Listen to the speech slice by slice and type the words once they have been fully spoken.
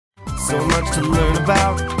so much to learn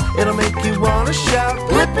about. It'll make you wanna shout,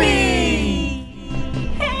 Blippi!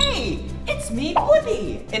 Hey, it's me,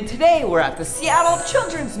 Blippi, and today we're at the Seattle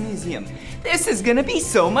Children's Museum. This is gonna be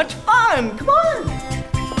so much fun. Come on!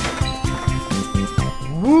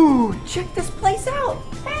 Woo! Check this place out.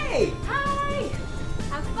 Hey! Hi!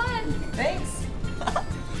 Have fun! Thanks.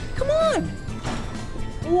 Come on.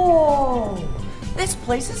 Whoa! This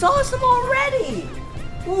place is awesome already.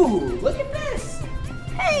 Ooh, look at this.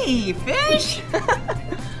 Hey, fish!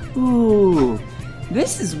 Ooh,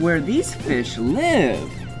 this is where these fish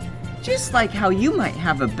live. Just like how you might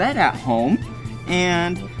have a bed at home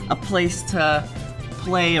and a place to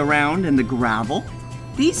play around in the gravel.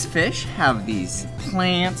 These fish have these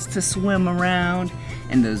plants to swim around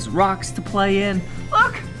and those rocks to play in.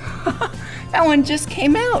 Look, that one just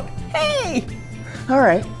came out. Hey! All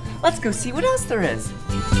right, let's go see what else there is.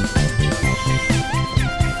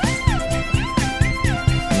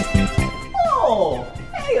 Oh,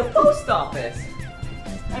 hey, a post office.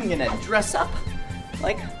 I'm gonna dress up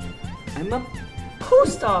like I'm a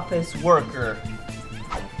post office worker.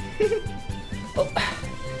 Oh,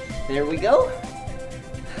 there we go.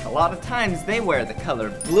 A lot of times they wear the color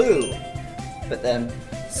blue, but then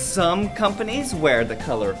some companies wear the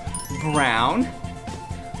color brown.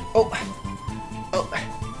 Oh,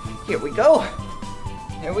 here we go.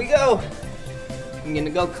 Here we go. I'm gonna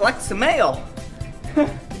go collect some mail.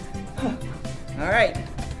 All right,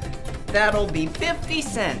 that'll be 50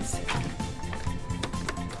 cents.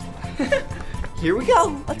 Here we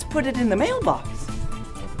go. Let's put it in the mailbox.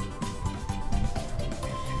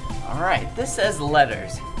 All right, this says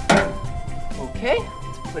letters. Okay,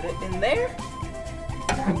 let's put it in there.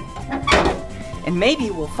 And maybe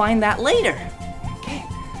we'll find that later. Okay,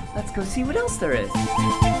 let's go see what else there is.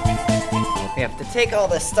 We have to take all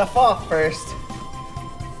this stuff off first.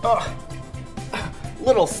 Oh,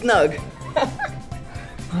 little snug.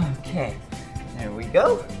 Okay, there we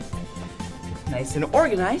go. Nice and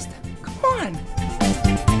organized. Come on.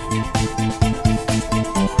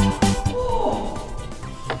 Whoa,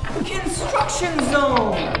 construction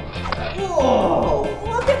zone. Whoa,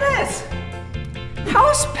 look at this.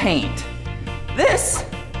 House paint. This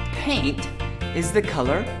paint is the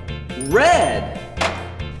color red.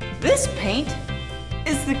 This paint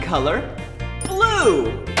is the color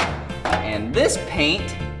blue. And this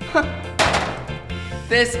paint,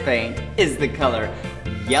 this paint is the color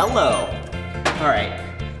yellow. All right,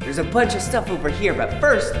 there's a bunch of stuff over here, but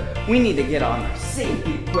first we need to get on our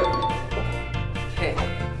safety equipment. Okay,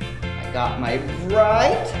 I got my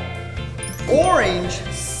bright orange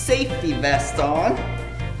safety vest on.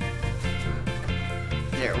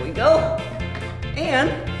 There we go.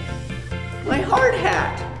 And my hard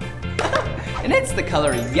hat. And it's the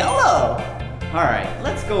color yellow. All right,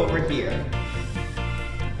 let's go over here.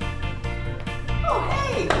 Oh,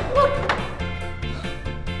 hey, look.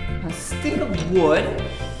 A stick of wood.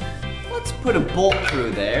 Let's put a bolt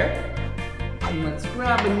through there. And let's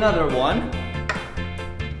grab another one.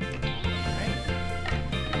 All right,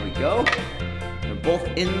 there we go. They're both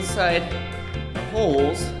inside the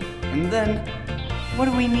holes. And then, what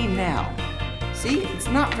do we need now? See, it's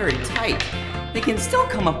not very tight. They can still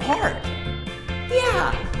come apart.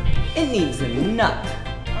 Yeah, it needs a nut.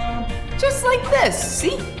 Just like this,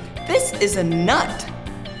 see? This is a nut.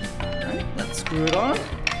 All right, let's screw it on.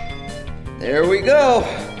 There we go.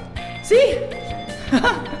 See?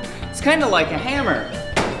 It's kind of like a hammer.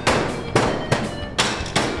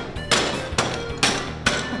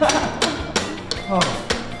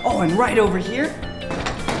 Oh, and right over here,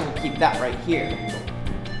 we'll keep that right here.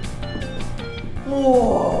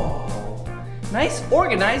 Whoa, nice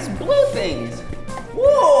organized blue things.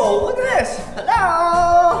 Whoa, look at this.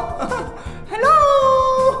 Hello.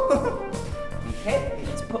 Hello. Okay,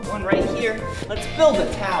 let's put one right here. Let's build a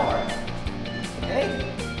tower. Okay,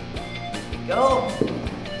 here we go.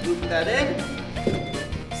 Loop that in.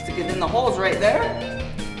 Stick it in the holes right there.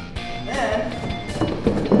 Then,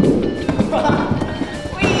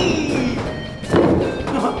 whee!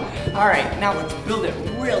 All right, now let's build it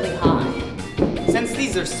really high. Since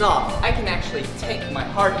these are soft, I can actually take my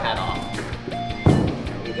hard hat off.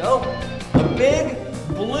 There we go. A big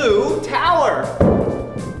blue tower.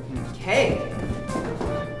 Okay.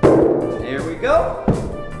 There we go.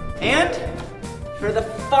 And for the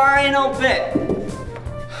final bit,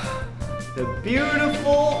 the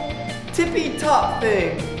beautiful tippy top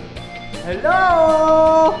thing.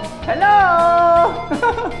 Hello? Hello?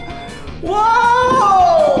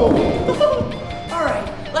 Whoa! All right,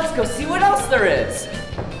 let's go see what else there is.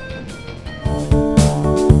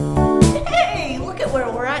 Hey, look at where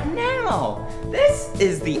we're at now. This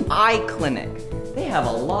is the eye clinic. they have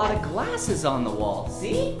a lot of glasses on the wall,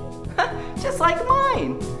 see? Just like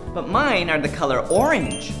mine. But mine are the color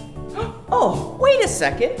orange. Oh, wait a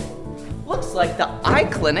second. Looks like the eye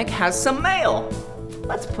clinic has some mail.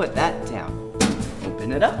 Let's put that down.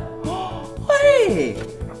 Open it up. Hey,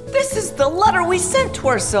 this is the letter we sent to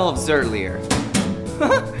ourselves earlier.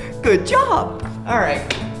 Good job. All right,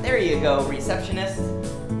 there you go, receptionist.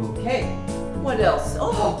 Okay, what else?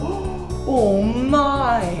 Oh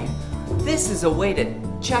my. This is a way to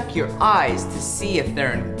check your eyes to see if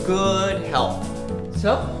they're in good health.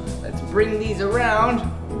 So, let's bring these around.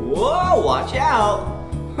 Whoa, watch out.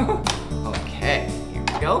 Okay, here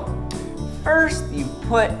we go. First, you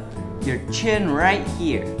put your chin right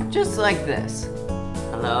here, just like this.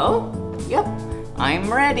 Hello? Yep,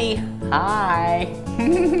 I'm ready. Hi.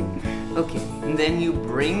 Okay, and then you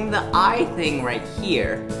bring the eye thing right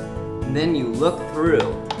here, and then you look through.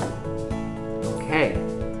 Okay,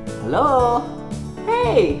 hello?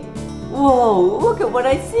 Hey, whoa, look at what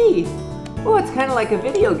I see. Oh, it's kind of like a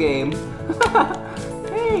video game.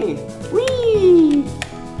 Hey, whee!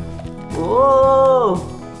 Whoa!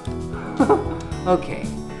 Okay,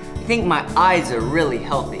 I think my eyes are really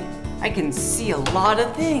healthy. I can see a lot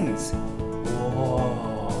of things.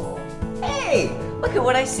 Whoa! Hey, look at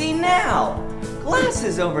what I see now.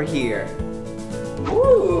 Glasses over here.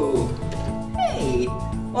 Ooh! Hey,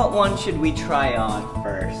 what one should we try on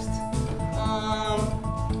first?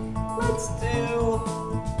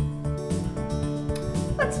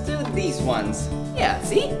 Let's do these ones. Yeah,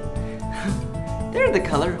 see? They're the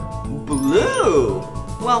color blue.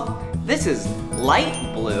 Well, this is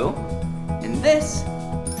light blue, and this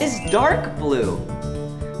is dark blue.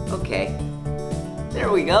 Okay,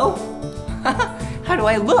 there we go. How do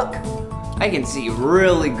I look? I can see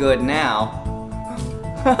really good now.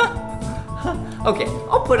 Okay,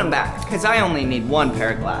 I'll put them back, because I only need one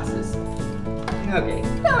pair of glasses. Okay,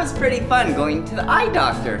 that was pretty fun going to the eye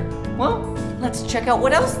doctor. Well, let's check out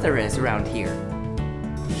what else there is around here.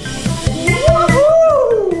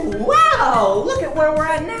 Woohoo! Wow, look at where we're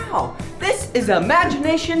at now. This is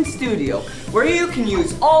Imagination Studio, where you can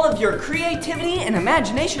use all of your creativity and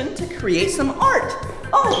imagination to create some art.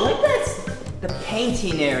 Oh, like this, the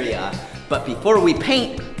painting area. But before we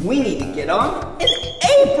paint, we need to get on an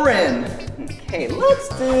apron. Okay, let's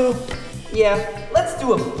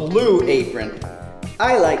do a blue apron.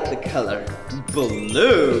 I like the color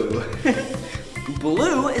blue.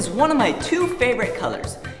 Blue is one of my 2 favorite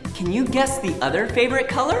colors. Can you guess the other favorite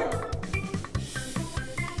color?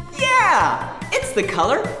 Yeah, it's the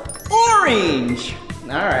color orange.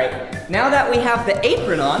 All right, now that we have the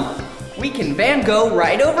apron on, we can Van Gogh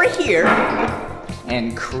right over here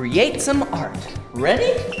and create some art.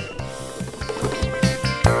 Ready?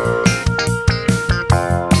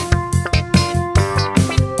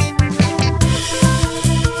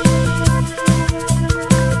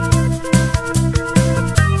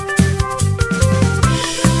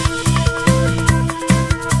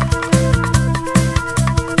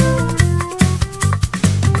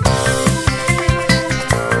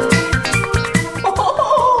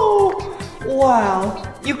 Wow,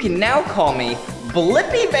 you can now call me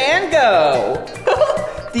Blippi Van Gogh.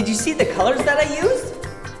 Did you see the colors that I used?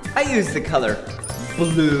 I used the color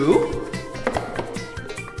blue,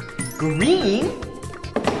 green,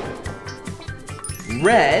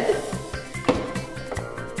 red,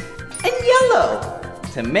 and yellow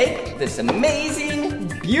to make this amazing,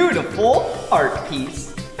 beautiful art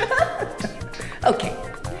piece. Okay.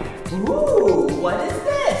 Ooh, what is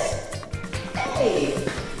this? Hey,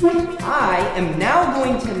 I am now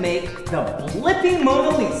going to make the Blippi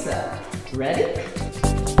Mona Lisa. Ready?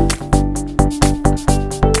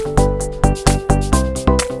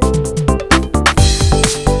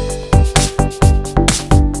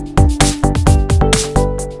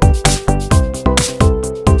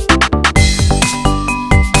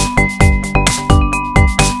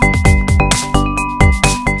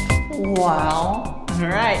 Wow. All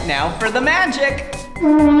right, now for the magic.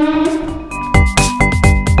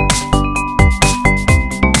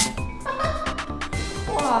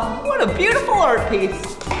 Wow, what a beautiful art piece.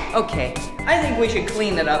 Okay, I think we should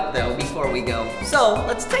clean it up though before we go. So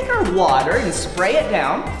let's take our water and spray it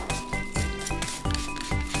down.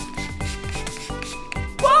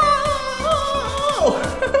 Whoa!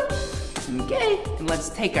 Okay, and let's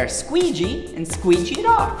take our squeegee and squeegee it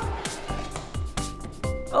off.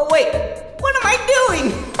 Oh wait, what am I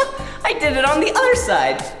doing? I did it on the other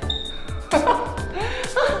side.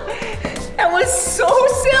 That was so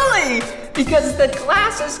silly because the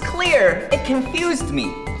glass is clear. It confused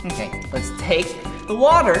me. Okay, let's take the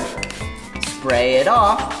water, spray it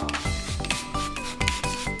off.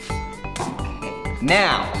 Okay,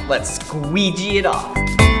 Now, let's squeegee it off.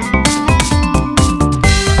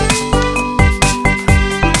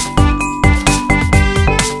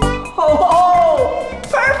 Oh,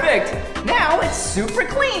 perfect! Now it's super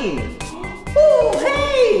clean. Oh,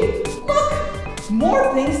 hey! Look!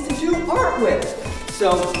 More things to do art with.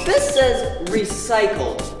 So this says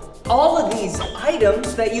recycled. All of these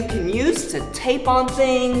items that you can use to tape on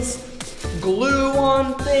things, glue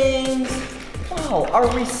on things, wow, are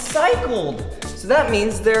recycled. So that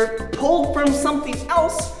means they're pulled from something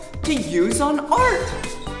else to use on art.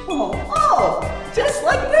 Oh, just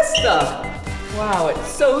like this stuff. Wow, it's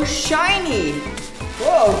so shiny.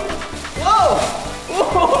 Whoa, whoa,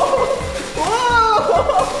 whoa,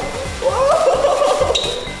 whoa, whoa,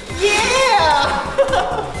 yeah!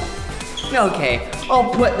 Okay, I'll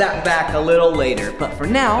put that back a little later, but for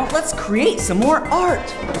now, let's create some more art.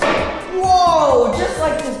 Whoa, just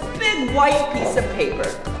like this big white piece of paper.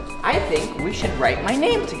 I think we should write my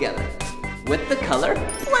name together with the color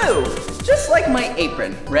blue, just like my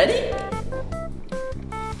apron. Ready?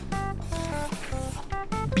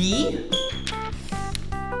 B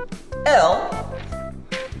L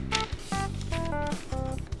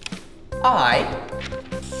I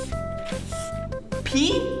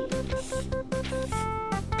P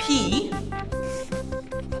P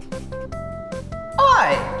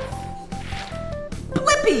I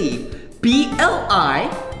Blippi.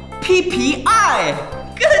 B-L-I-P-P-I.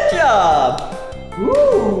 Good job.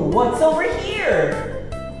 Ooh, what's over here?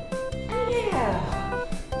 Yeah,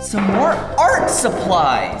 some more art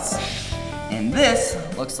supplies. And this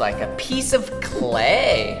looks like a piece of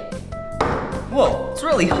clay. Whoa, it's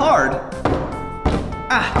really hard.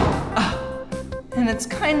 And it's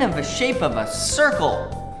kind of the shape of a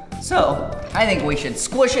circle. So, I think we should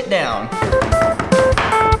squish it down.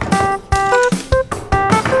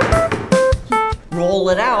 Roll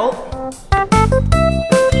it out.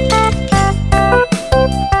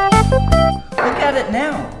 Look at it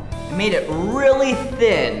now. I made it really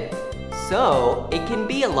thin, so it can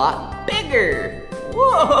be a lot bigger.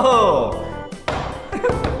 Whoa!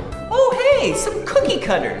 Oh, hey, some cookie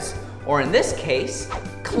cutters. Or in this case,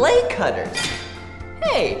 clay cutters.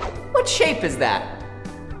 Hey, what shape is that?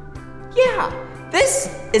 Yeah, this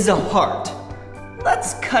is a heart.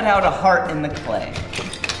 Let's cut out a heart in the clay.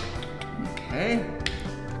 Okay.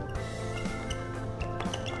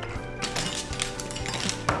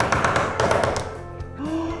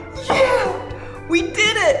 Yeah, we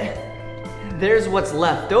did it! There's what's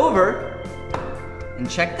left over. And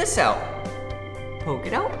check this out. Poke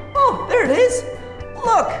it out. Oh, there it is.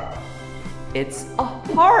 Look, it's a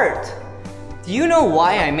heart. Do you know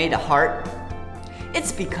why I made a heart?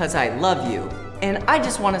 It's because I love you. And I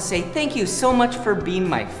just want to say thank you so much for being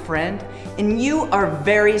my friend. And you are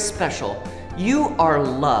very special. You are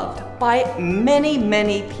loved by many,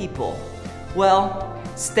 many people. Well,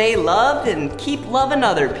 stay loved and keep loving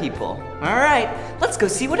other people. All right, let's go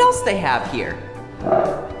see what else they have here.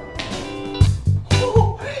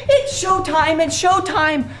 Oh, it's showtime, it's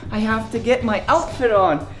showtime. I have to get my outfit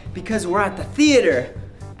on because we're at the theater,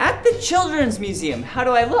 at the Children's Museum. How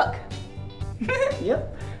do I look?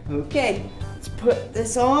 Yep, okay, let's put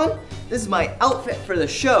this on. This is my outfit for the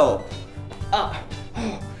show.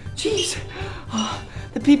 Jeez,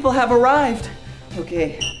 the people have arrived.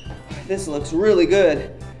 Okay, this looks really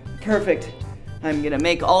good. Perfect. I'm gonna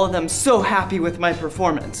make all of them so happy with my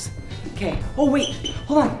performance. Okay, oh wait,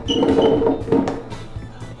 hold on.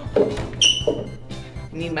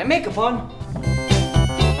 I need my makeup on.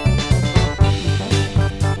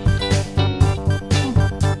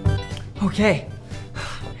 Okay,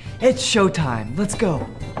 it's showtime, let's go.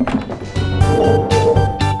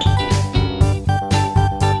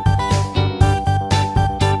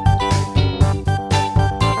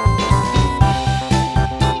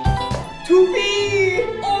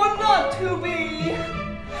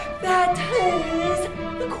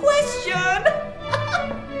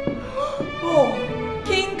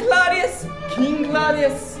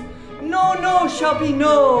 No, no shall be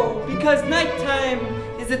no, because nighttime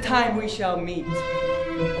is the time we shall meet.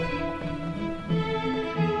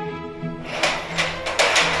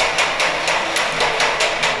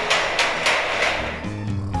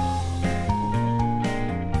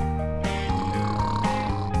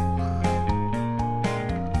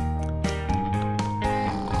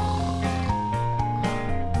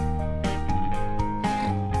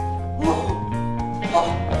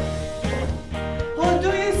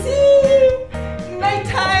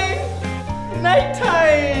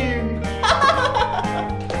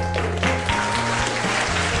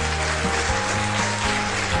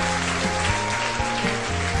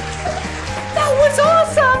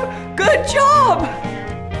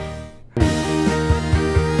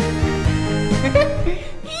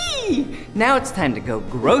 Now it's time to go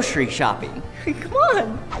grocery shopping. Come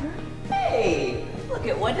on. Hey, look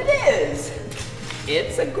at what it is.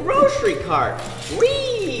 It's a grocery cart.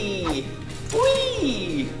 Whee!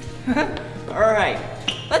 Whee! All right,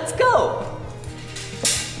 let's go.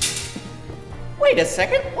 Wait a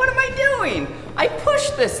second, what am I doing? I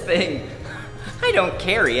pushed this thing. I don't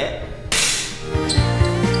carry it.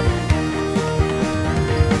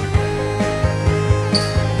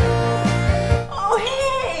 Oh,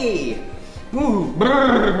 hey! Ooh,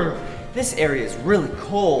 brr. This area is really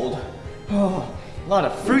cold. Oh, a lot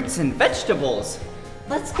of fruits and vegetables.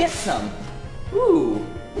 Let's get some. Ooh,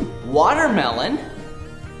 watermelon.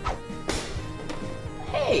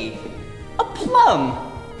 Hey, a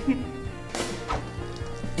plum.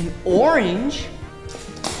 An orange.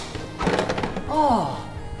 Oh,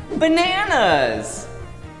 bananas.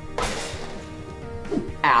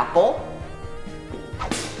 Apple.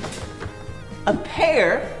 A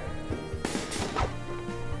pear.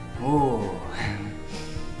 Ooh.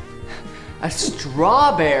 A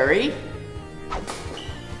strawberry.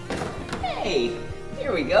 Hey,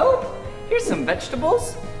 here we go. Here's some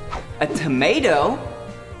vegetables. A tomato.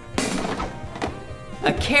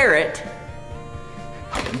 A carrot.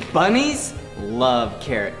 Bunnies love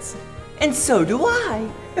carrots, and so do I.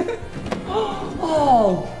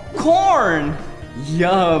 Oh, corn!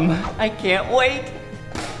 Yum, I can't wait.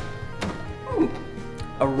 Ooh,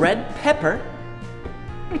 a red pepper.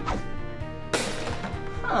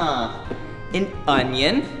 Huh, an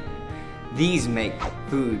onion. These make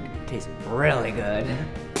food taste really good.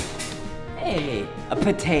 Hey, a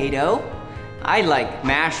potato. I like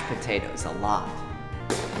mashed potatoes a lot.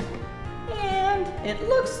 And it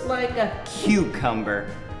looks like a cucumber.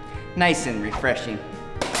 Nice and refreshing.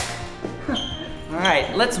 All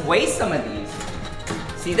right, let's weigh some of these.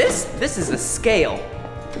 See this? This is a scale.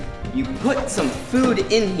 You put some food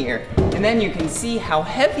in here, and then you can see how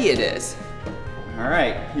heavy it is. All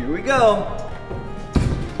right, here we go.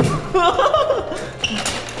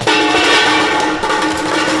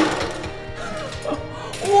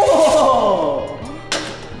 Whoa!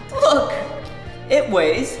 Look, it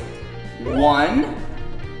weighs 1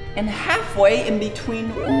 and halfway in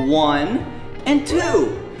between 1 and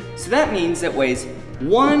 2. So that means it weighs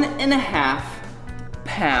 1.5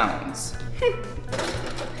 pounds.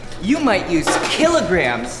 You might use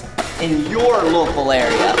kilograms in your local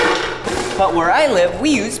area, but where I live,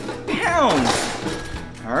 we use pounds.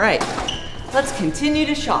 All right, let's continue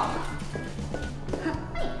to shop.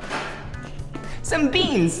 Some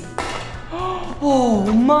beans. Oh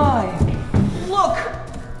my, look.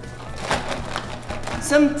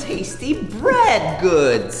 Some tasty bread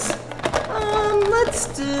goods.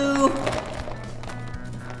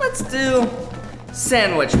 Let's do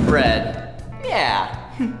sandwich bread. Yeah.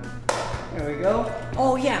 There we go.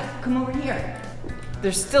 Oh yeah, come over here.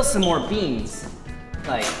 There's still some more beans,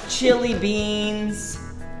 like chili beans.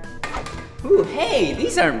 Ooh, hey,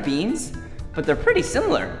 these aren't beans, but they're pretty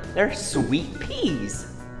similar. They're sweet peas.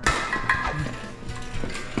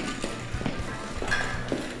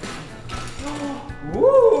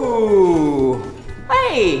 Ooh,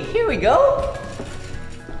 hey, here we go.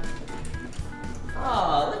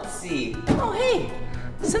 Oh, let's see. Oh, hey,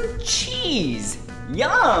 some cheese.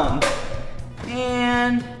 Yum.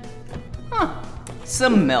 And,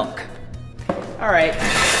 some milk. All right,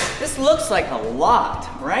 this looks like a lot,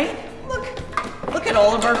 right? Look at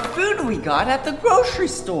all of our food we got at the grocery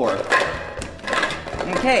store.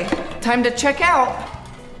 Okay, time to check out.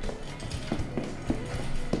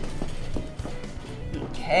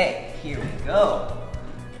 Okay, here we go.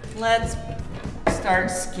 Let's start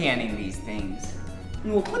scanning these things.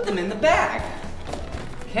 And we'll put them in the bag.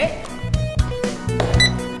 Okay.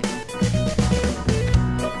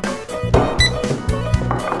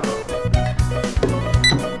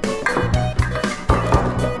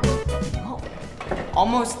 Oh,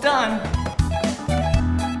 almost done.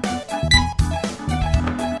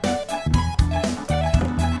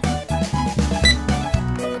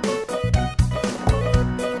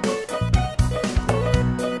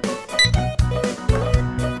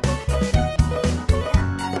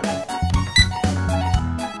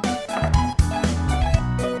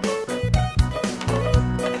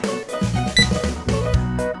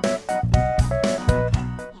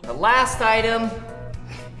 Last item.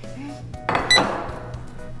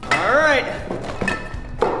 All right,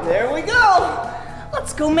 there we go.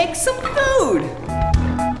 Let's go make some food.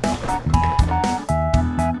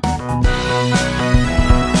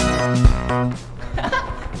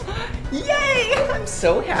 Yay, I'm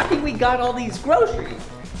so happy we got all these groceries.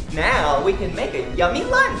 Now we can make a yummy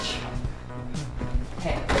lunch.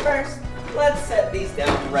 Okay, first, let's set these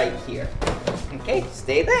down right here. Okay,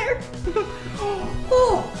 stay there.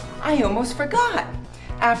 Oh, I almost forgot.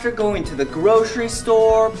 After going to the grocery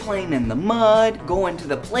store, playing in the mud, going to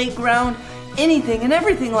the playground, anything and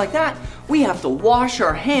everything like that, we have to wash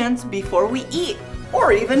our hands before we eat,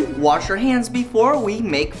 or even wash our hands before we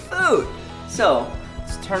make food. So,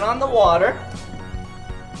 let's turn on the water.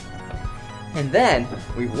 And then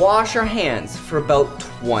we wash our hands for about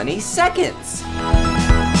 20 seconds.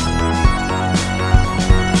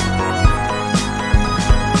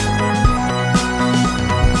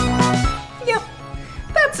 Yep,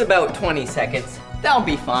 that's about 20 seconds. That'll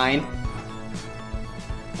be fine.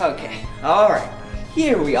 Okay, all right,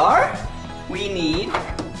 here we are. We need,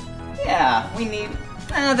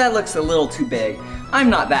 that looks a little too big. I'm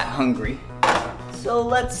not that hungry. So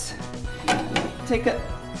let's take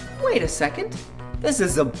wait a second. This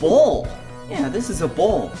is a bowl. Yeah, this is a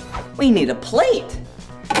bowl. We need a plate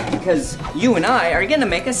because you and I are gonna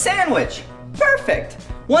make a sandwich. Perfect.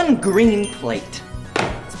 One green plate.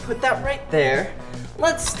 Let's put that right there.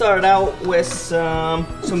 Let's start out with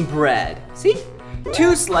some bread. See?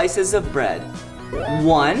 2 slices of bread.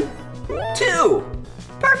 1, 2.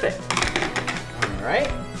 Perfect. All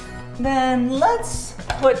right. Then let's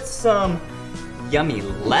put some yummy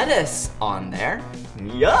lettuce on there.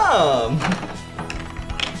 Yum!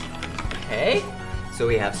 Okay, so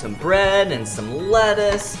we have some bread and some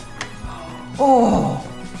lettuce. Oh,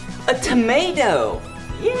 a tomato.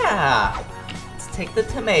 Yeah. Let's take the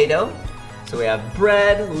tomato. So we have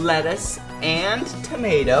bread, lettuce, and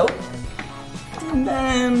tomato. And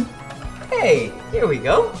then, hey, here we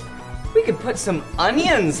go. We could put some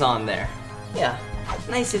onions on there. Yeah,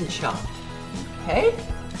 nice and chopped. Okay,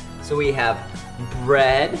 so we have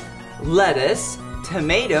bread, lettuce,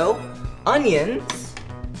 tomato, onions,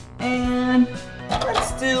 and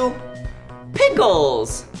let's do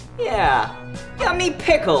pickles. Yeah, yummy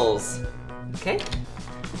pickles. Okay,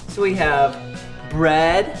 so we have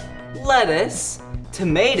bread, lettuce,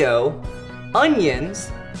 tomato,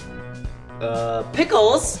 onions,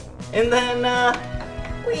 pickles, and then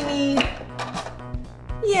we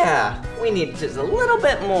need just a little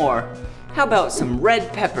bit more. How about some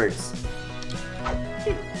red peppers?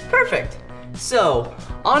 Perfect. So,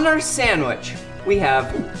 on our sandwich, we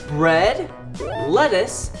have bread,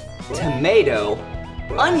 lettuce, tomato,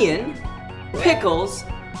 onion, pickles,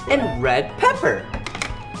 and red pepper.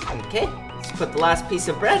 Okay, let's put the last piece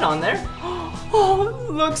of bread on there. Oh,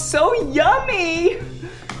 it looks so yummy.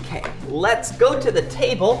 Okay, let's go to the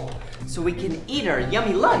table so we can eat our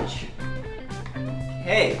yummy lunch.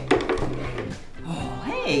 Okay. Oh,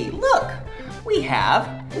 hey, look. We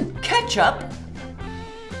have ketchup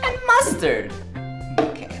and mustard.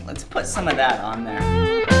 Okay, let's put some of that on there.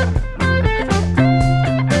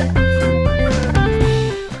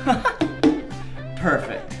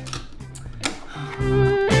 Perfect.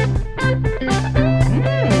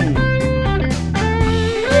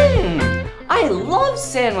 I love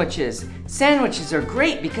sandwiches. Sandwiches are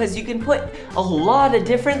great because you can put a lot of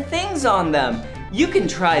different things on them. You can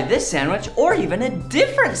try this sandwich or even a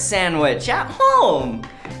different sandwich at home.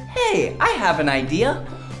 Hey, I have an idea.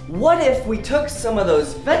 What if we took some of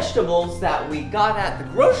those vegetables that we got at the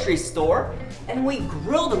grocery store and we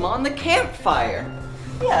grilled them on the campfire?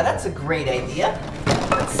 Yeah, that's a great idea.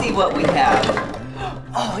 Let's see what we have.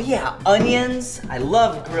 Oh yeah, onions. I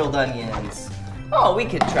love grilled onions. Oh, we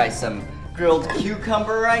could try some grilled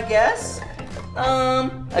cucumber, I guess.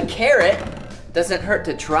 A carrot. Doesn't hurt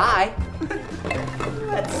to try.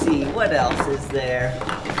 Let's see, what else is there?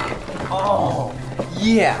 Oh,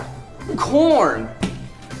 yeah, corn.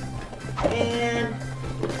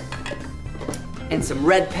 And some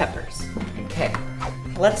red peppers. Okay,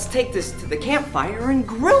 let's take this to the campfire and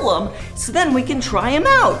grill them so then we can try them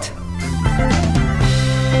out.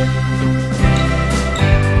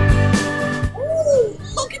 Ooh,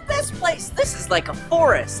 look at this place. This is like a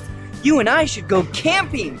forest. You and I should go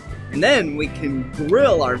camping. And then we can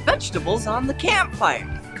grill our vegetables on the campfire.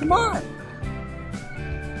 Come on.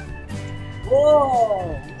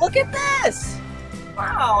 Whoa, look at this.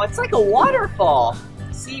 Wow, it's like a waterfall.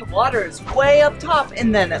 See, water is way up top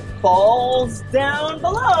and then it falls down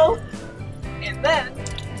below. And then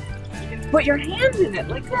you can put your hand in it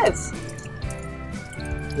like this.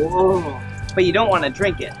 Whoa, but you don't want to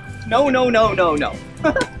drink it. No, no, no, no, no.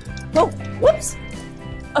 Oh, whoops.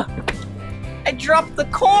 I dropped the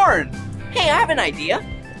corn. Hey, I have an idea.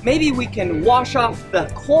 Maybe we can wash off the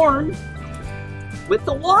corn with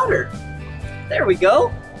the water. There we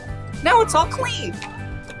go. Now it's all clean.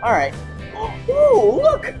 All right. Oh,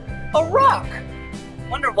 look, a rock.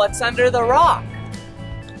 Wonder what's under the rock.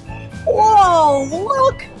 Whoa,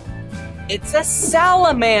 look. It's a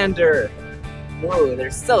salamander. Whoa,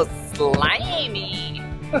 they're so slimy.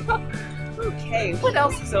 Okay, what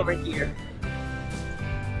else is over here?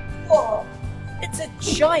 Whoa, it's a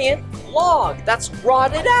giant log that's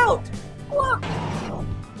rotted out. Look.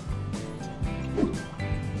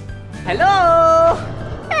 Hello.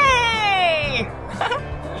 Hey.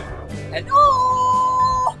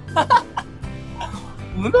 Hello.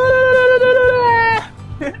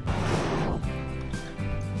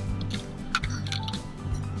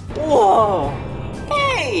 Whoa!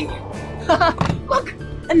 Hey! Look,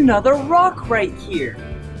 another rock right here.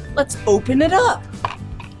 Let's open it up.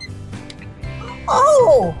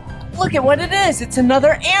 Oh! Look at what it is. It's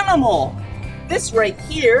another animal. This right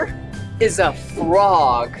here is a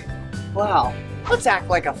frog. Wow. Let's act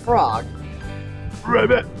like a frog.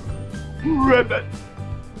 Rabbit, rabbit,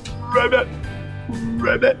 rabbit,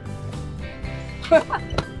 rabbit.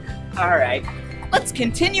 All right, let's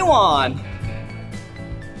continue on.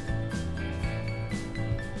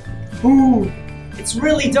 Ooh, it's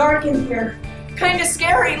really dark in here. Kind of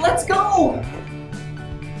scary. Let's go.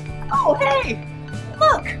 Oh, hey,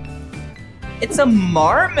 look. It's a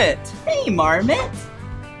marmot. Hey, marmot.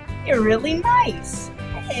 You're really nice.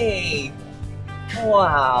 Hey.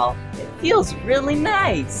 Wow, it feels really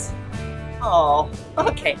nice. Oh,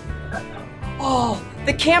 okay. Oh,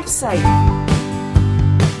 the campsite.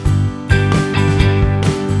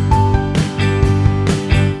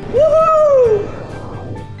 Woohoo!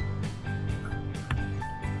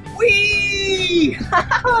 Whee!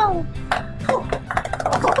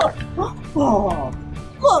 Oh,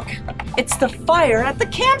 look, it's the fire at the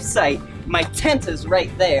campsite. My tent is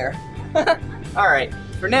right there. All right,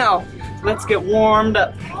 for now, let's get warmed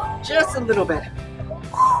up just a little bit.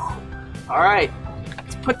 All right,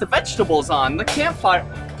 let's put the vegetables on the campfire.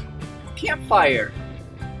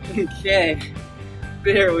 Okay,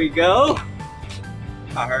 there we go.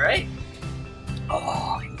 All right.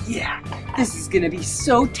 Oh yeah, this is gonna be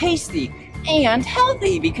so tasty and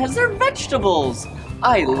healthy because they're vegetables.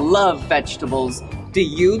 I love vegetables. Do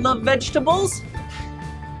you love vegetables?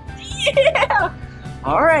 Yeah.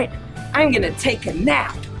 All right, I'm gonna take a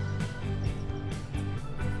nap.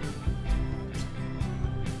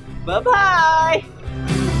 Bye-bye!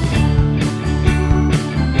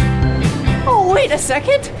 Oh, wait a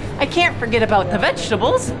second! I can't forget about the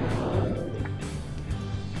vegetables.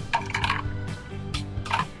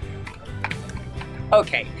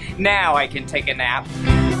 Okay, now I can take a nap.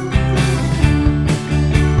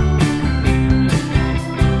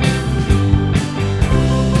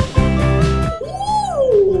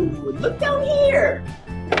 Ooh, look down here!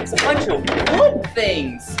 There's a bunch of wood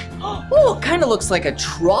things. Oh, it kind of looks like a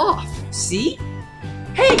trough, see?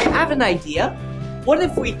 Hey, I have an idea. What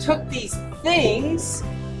if we took these things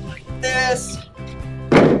like this,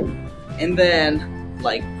 and then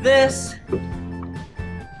like this,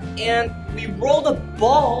 and we rolled a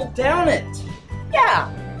ball down it?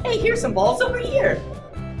 Yeah, hey, here's some balls over here.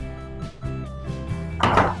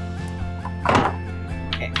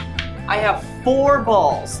 Okay, I have 4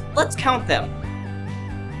 balls. Let's count them.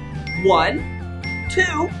 1,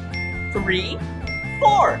 2, 3,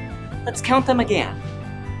 4. Let's count them again.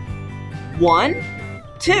 1,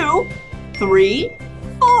 2, 3,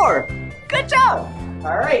 4. Good job.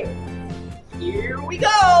 All right, here we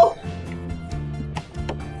go.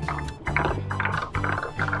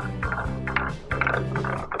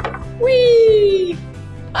 Whee!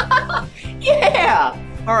 Yeah.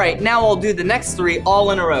 All right, now I'll do the next 3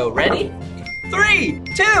 all in a row. Ready? 3,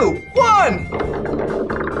 2, 1.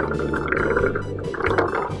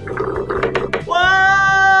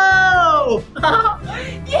 Whoa!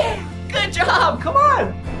 Yeah, good job, come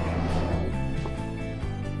on.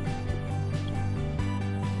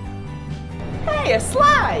 Hey, a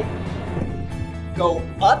slide. Go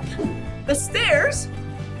up the stairs,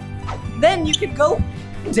 then you can go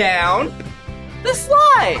down the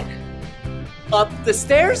slide. Up the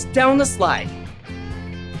stairs, down the slide.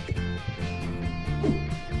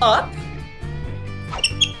 Up.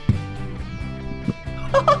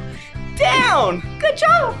 Down! Good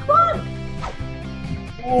job, come on!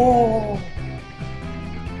 Whoa!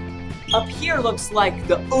 Up here looks like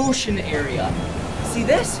the ocean area. See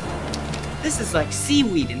this? This is like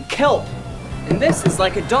seaweed and kelp. And this is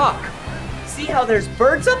like a dock. See how there's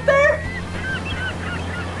birds up there?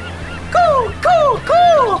 Cool, cool,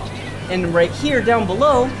 cool! And right here down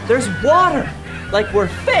below, there's water, like we're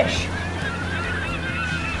fish.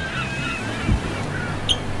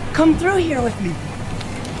 Come through here with me.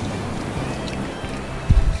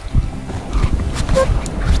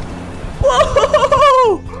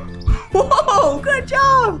 Whoa! Whoa, good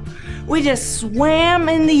job! We just swam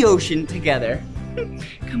in the ocean together.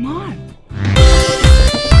 Come on.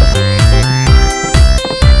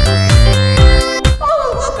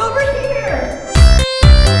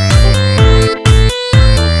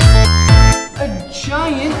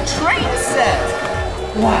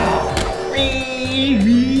 Wow.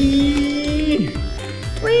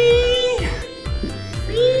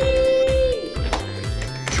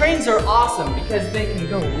 Trains are awesome because they can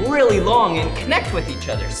go really long and connect with each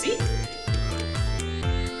other, see?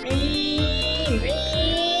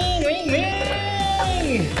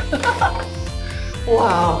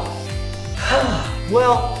 Wow.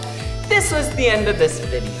 Well, this was the end of this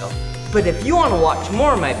video. But if you want to watch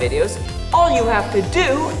more of my videos, all you have to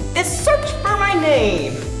do is search for my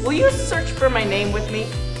name. Will you search for my name with me?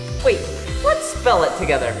 Wait, let's spell it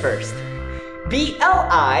together first. B-L-I-P-P-I,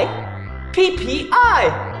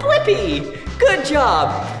 Blippi. Good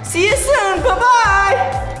job. See you soon,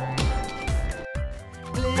 bye-bye.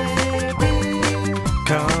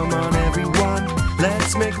 Come on everyone,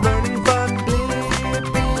 let's make learning fun.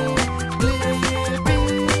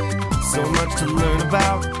 So much to learn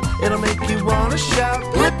about, it'll make you wanna shout,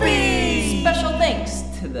 Blippi! Special thanks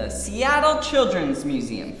to the Seattle Children's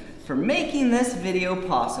Museum for making this video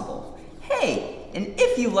possible. Hey, and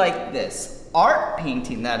if you like this art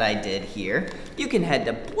painting that I did here, you can head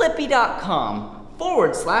to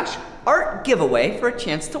blippi.com/art giveaway for a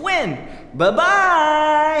chance to win.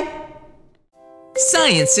 Bye-bye!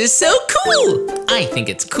 Science is so cool! I think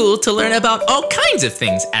it's cool to learn about all kinds of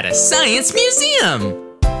things at a science museum.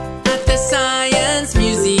 At the Science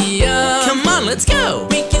Museum. Come on, let's go!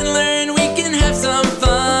 We can learn, we can have some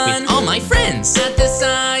fun. With all my friends. At the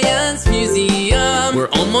Science Museum. We're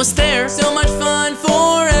almost there. So much fun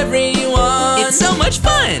for everyone. It's so much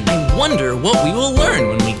fun! I wonder what we will learn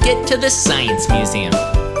when we get to the Science Museum.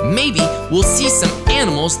 Maybe we'll see some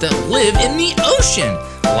animals that live in the ocean.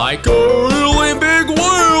 Like a really big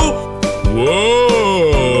whale.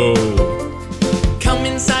 Whoa! Come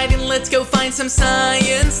inside and let's go find some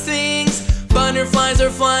science things. Butterflies are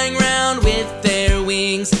flying around with their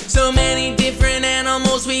wings. So many different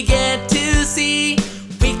animals we get to see.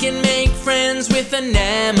 We can make friends with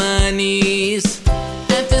anemones.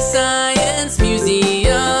 At the Science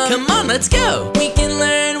Museum. Come on, let's go! We can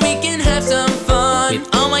learn, we can have some fun.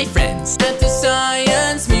 With all my friends. At the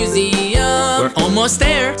Science Museum. We're almost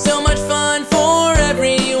there. So much fun for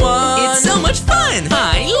everyone. It's so much fun!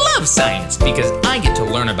 I love science because I get to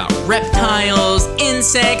learn about reptiles,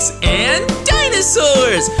 insects, and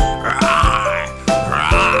dinosaurs.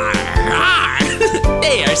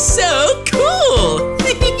 They are so cool!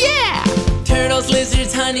 Yeah! Turtles,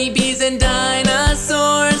 lizards, honeybees, and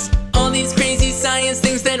dinosaurs. All these crazy science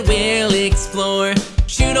things that we'll explore.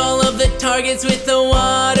 Shoot all of the targets with the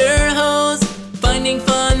water hose. Finding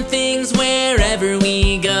fun things wherever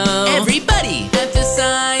we go. Everybody at the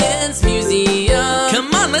Science Museum.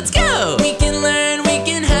 Come on, let's go! We can learn, we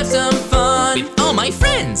can have some fun. With all my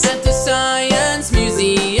friends. At the Science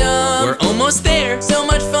Museum. We're almost there. So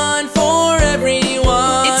much fun for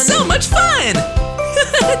everyone. It's so much fun!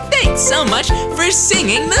 Thanks so much for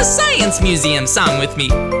singing the Science Museum song with me.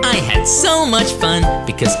 I had so much fun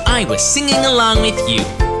because I was singing along with you.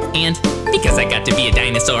 And because I got to be a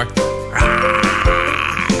dinosaur.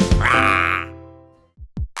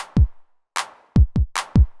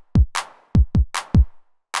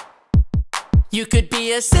 You could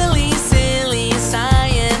be a silly, silly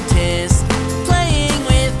scientist, playing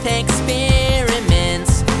with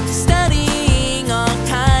experiments, studying all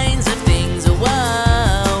kinds of things.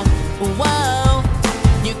 Whoa, whoa.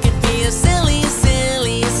 You could be a silly,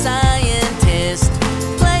 silly scientist,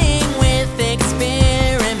 playing with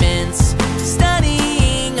experiments,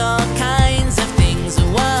 studying all kinds of things.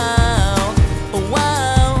 Whoa,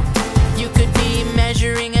 whoa. You could be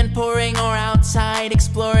measuring and pouring or outside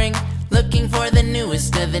exploring, looking for the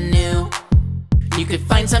newest of the new. You could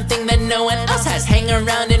find something that no one else has, hang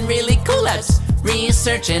around in really cool labs,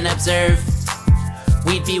 research and observe.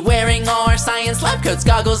 We'd be wearing all our science lab coats,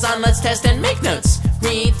 goggles on, let's test and make notes,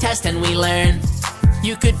 retest and we learn.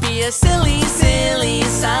 You could be a silly, silly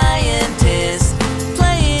scientist,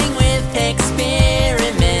 playing with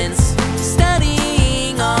experiments,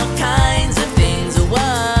 studying all kinds of things.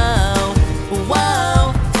 Whoa,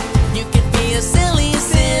 whoa. You could be a silly,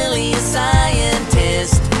 silly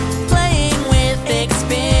scientist, playing with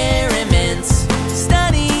experiments,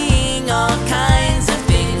 studying all kinds of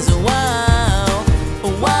things. Whoa,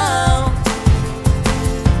 whoa.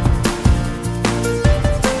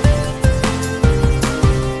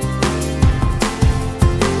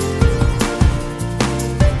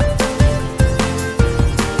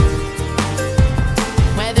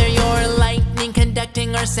 Whether you're lightning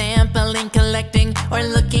conducting or sampling, collecting, or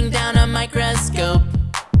looking down a microscope,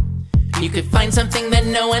 you could find something that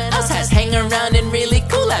no one else has, hang around in really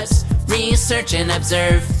cool labs, research and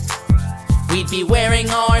observe. We'd be wearing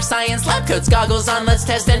all our science lab coats, goggles on, let's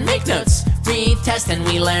test and make notes, Read, test, and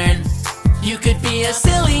we learn. You could be a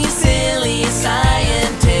silly, silly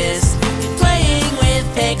scientist, playing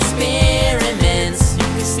with experiments,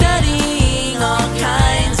 studying all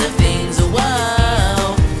kinds of things.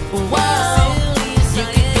 Whoa, whoa. You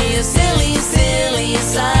could be a silly, silly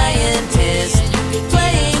scientist,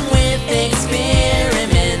 playing with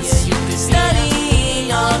experiments,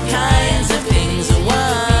 studying all kinds of things.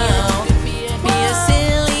 Whoa, be a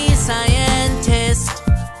silly scientist.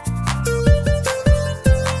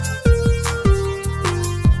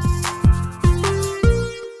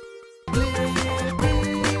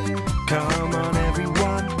 Come on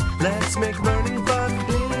everyone, let's make learning fun.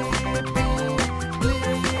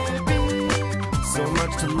 So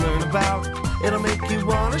much to learn about, it'll make you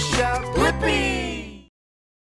wanna shout, Blippi!